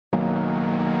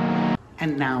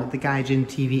And now the Gaijin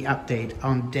TV update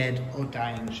on dead or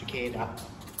dying cicada.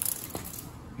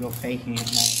 You're faking it,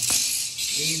 mate.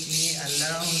 Leave me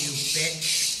alone, you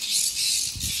bitch.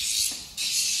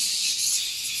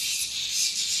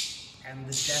 And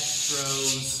the death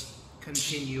throes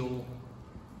continue.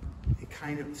 It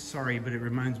kind of, sorry, but it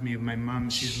reminds me of my mom.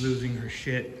 She's losing her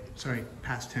shit. Sorry,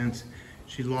 past tense.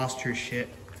 She lost her shit.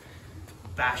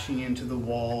 Bashing into the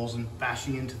walls and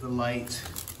bashing into the light.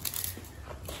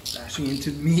 Bashing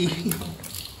into me.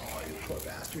 Oh, you poor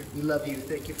bastard. We love you.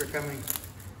 Thank you for coming.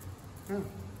 Oh,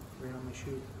 right on my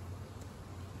shoe.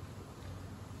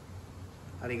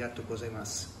 Arigatou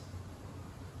gozaimasu.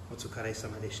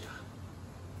 Otsukare-sama deshita.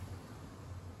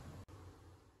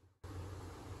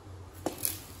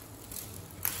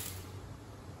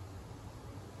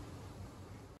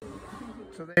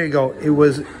 So there you go. It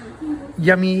was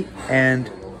yummy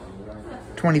and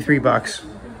 23 bucks.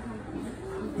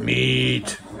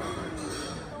 Meat.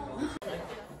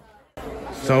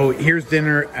 So here's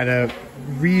dinner at a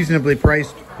reasonably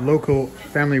priced local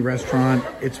family restaurant.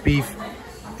 It's beef,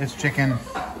 it's chicken,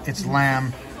 it's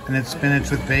lamb, and it's spinach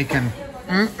with bacon.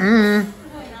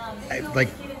 Like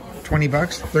 20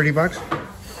 bucks, 30 bucks.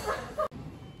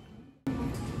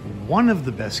 One of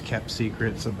the best kept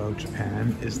secrets about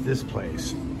Japan is this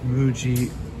place,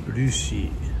 Muji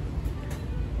Rushi.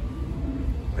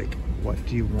 Like, what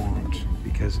do you want?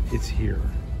 Because it's here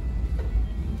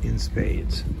in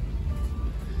spades.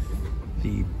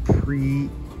 The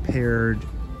prepared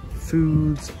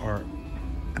foods are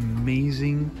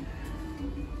amazing.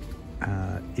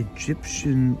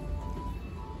 Egyptian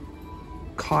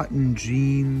cotton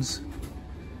jeans,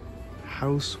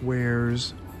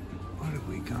 housewares. What have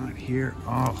we got here?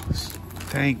 Oh,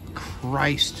 thank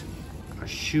Christ, a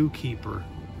shoe keeper.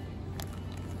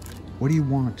 What do you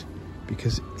want?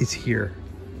 Because it's here,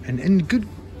 and good,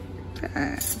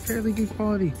 fairly good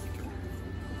quality.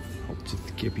 I'll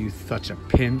just give you such a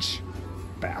pinch,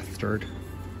 bastard.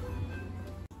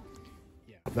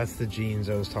 Yeah, that's the jeans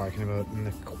I was talking about, and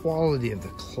the quality of the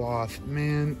cloth,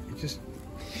 man. It just,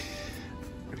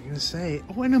 what are you gonna say?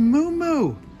 Oh, and a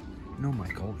muumuu. No,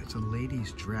 Michael, it's a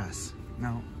lady's dress.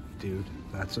 No, dude,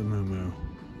 that's a muumuu.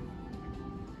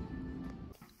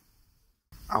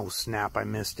 Oh snap, I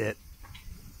missed it.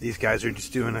 These guys are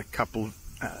just doing a couple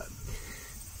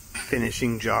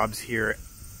finishing jobs here.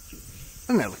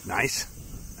 Doesn't that look nice?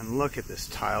 And look at this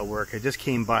tile work. I just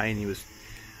came by and he was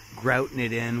grouting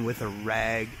it in with a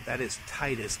rag. That is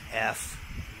tight as F.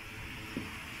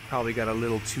 Probably got a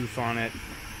little tooth on it.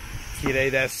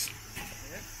 Kirei desu.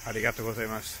 Arigatou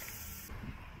gozaimasu.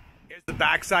 Here's the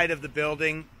backside of the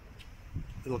building.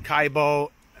 Little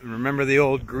kaibo. And remember the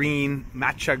old green,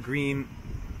 matcha green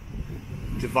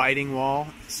dividing wall?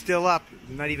 It's still up.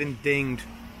 Not even dinged.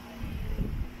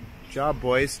 Good job,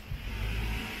 boys.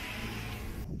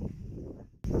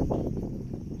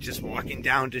 Just walking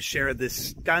down to share this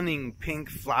stunning pink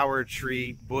flower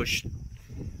tree bush.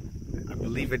 I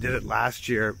believe I did it last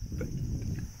year, but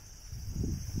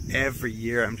every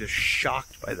year I'm just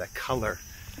shocked by the color.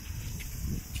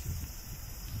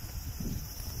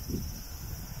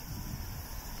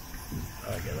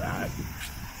 Look at that.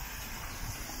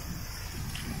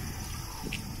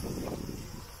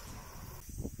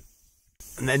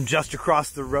 And then just across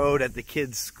the road at the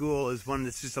kids' school is one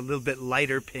that's just a little bit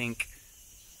lighter pink.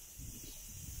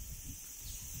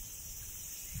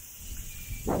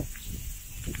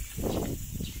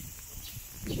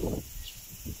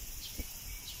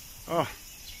 Oh.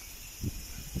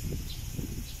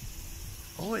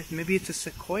 Oh, maybe it's a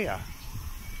sequoia.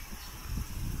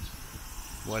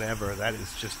 Whatever, that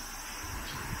is just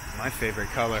my favorite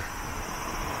color.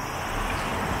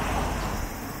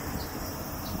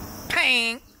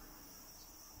 Pang!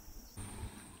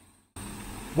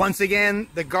 Once again,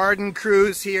 the garden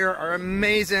crews here are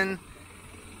amazing.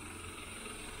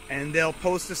 And they'll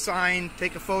post a sign,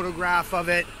 take a photograph of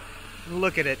it.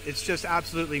 Look at it, it's just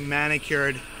absolutely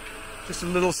manicured. Just a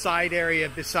little side area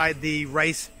beside the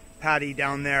rice paddy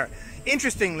down there.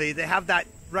 Interestingly, they have that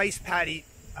rice paddy,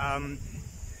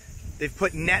 they've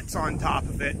put nets on top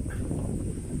of it.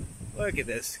 Look at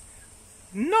this.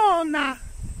 Nonna!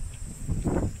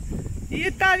 The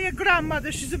Italian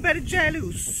grandmother, she's a bit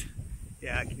jealous.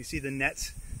 Yeah, can you see the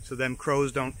nets? So them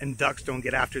crows don't, and ducks don't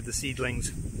get after the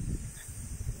seedlings.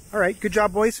 All right, good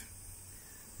job, boys.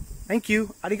 Thank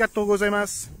you. Arigatou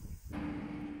gozaimasu.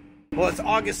 Well, it's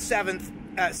August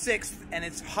 6th, and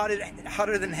it's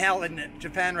hotter than hell in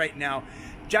Japan right now.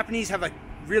 Japanese have a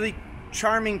really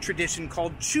charming tradition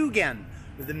called chugen,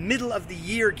 the middle of the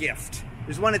year gift.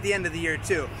 There's one at the end of the year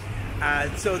too.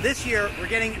 So this year I'm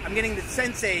getting the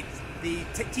sensei, the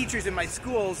teachers in my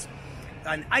schools,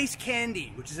 an ice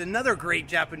candy, which is another great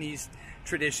Japanese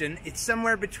tradition. It's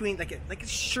somewhere between like a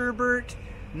sherbet,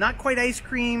 not quite ice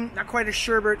cream, not quite a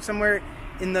sherbet, somewhere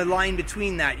in the line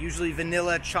between that. Usually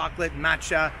vanilla, chocolate,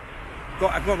 matcha.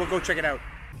 Go check it out.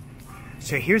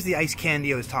 So here's the ice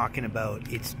candy I was talking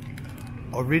about. It's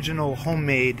original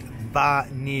homemade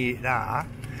vanilla.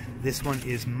 This one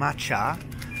is matcha.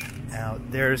 Now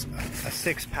there's a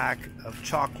 6-pack of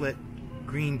chocolate,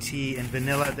 green tea, and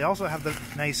vanilla. They also have the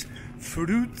nice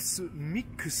fruits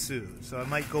mixu, so I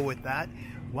might go with that.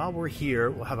 While we're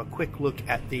here, we'll have a quick look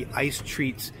at the ice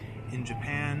treats in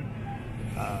Japan.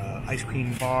 Ice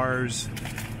cream bars,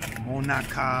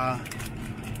 monaka,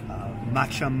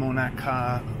 matcha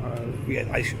monaka. We had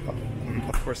ice,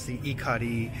 of course, the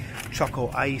Ikari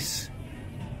choco ice.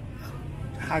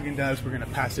 Haagen-Dazs, we're going to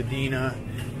Pasadena,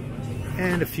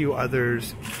 and a few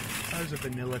others. There's a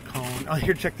vanilla cone. Oh,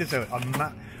 here, check this out.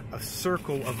 A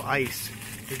circle of ice.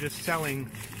 They're just selling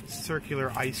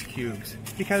circular ice cubes.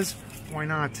 Because, why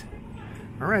not?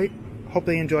 Alright, hope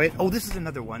they enjoy it. Oh, this is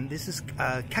another one. This is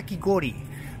kakigori.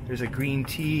 There's a green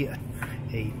tea,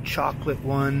 a chocolate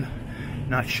one.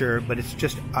 Not sure, but it's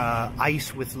just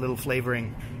ice with a little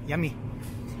flavoring. Yummy.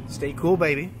 Stay cool,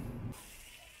 baby.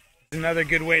 Another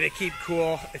good way to keep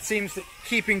cool. It seems that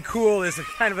keeping cool is a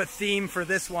kind of a theme for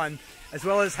this one, as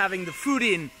well as having the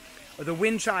furin, or the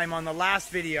wind chime on the last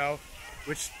video,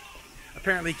 which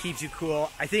apparently keeps you cool.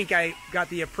 I think I got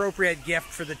the appropriate gift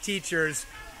for the teachers,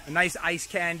 a nice ice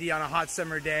candy on a hot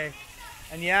summer day.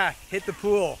 And yeah, hit the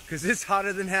pool, because it's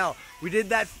hotter than hell. We did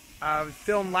that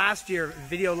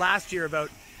video last year about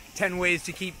 10 ways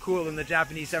to keep cool in the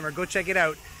Japanese summer. Go check it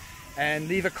out and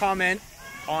leave a comment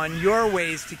on your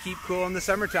ways to keep cool in the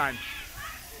summertime.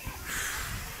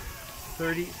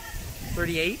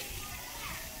 38?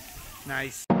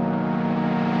 Nice.